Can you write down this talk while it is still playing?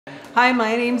Hi,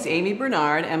 my name's Amy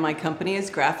Bernard and my company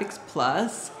is Graphics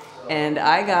Plus, and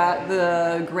I got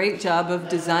the great job of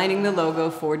designing the logo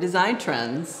for Design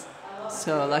Trends.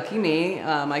 So lucky me,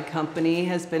 my company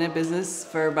has been in business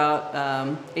for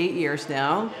about 8 years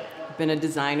now. I've been a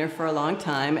designer for a long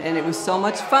time, and it was so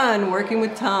much fun working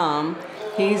with Tom.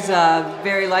 He's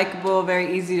very likable,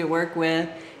 very easy to work with,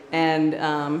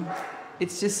 and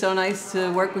it's just so nice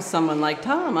to work with someone like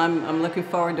Tom. I'm looking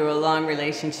forward to a long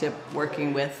relationship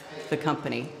working with the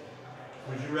company.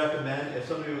 Would you recommend, if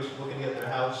somebody was looking to get their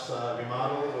house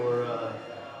remodeled or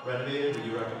renovated, would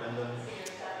you recommend them?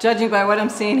 Judging by what I'm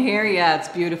seeing here, yeah, it's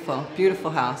beautiful.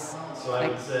 Beautiful house. So I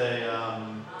would say,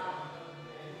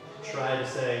 try to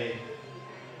say,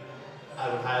 I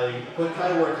would highly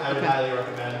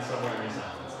recommend somewhere in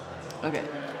Silence. Okay.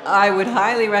 I would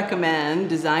highly recommend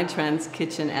Design Trends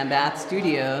Kitchen and Bath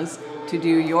Studios to do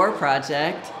your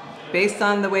project. Based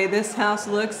on the way this house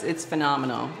looks, it's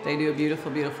phenomenal. They do a beautiful,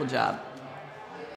 beautiful job.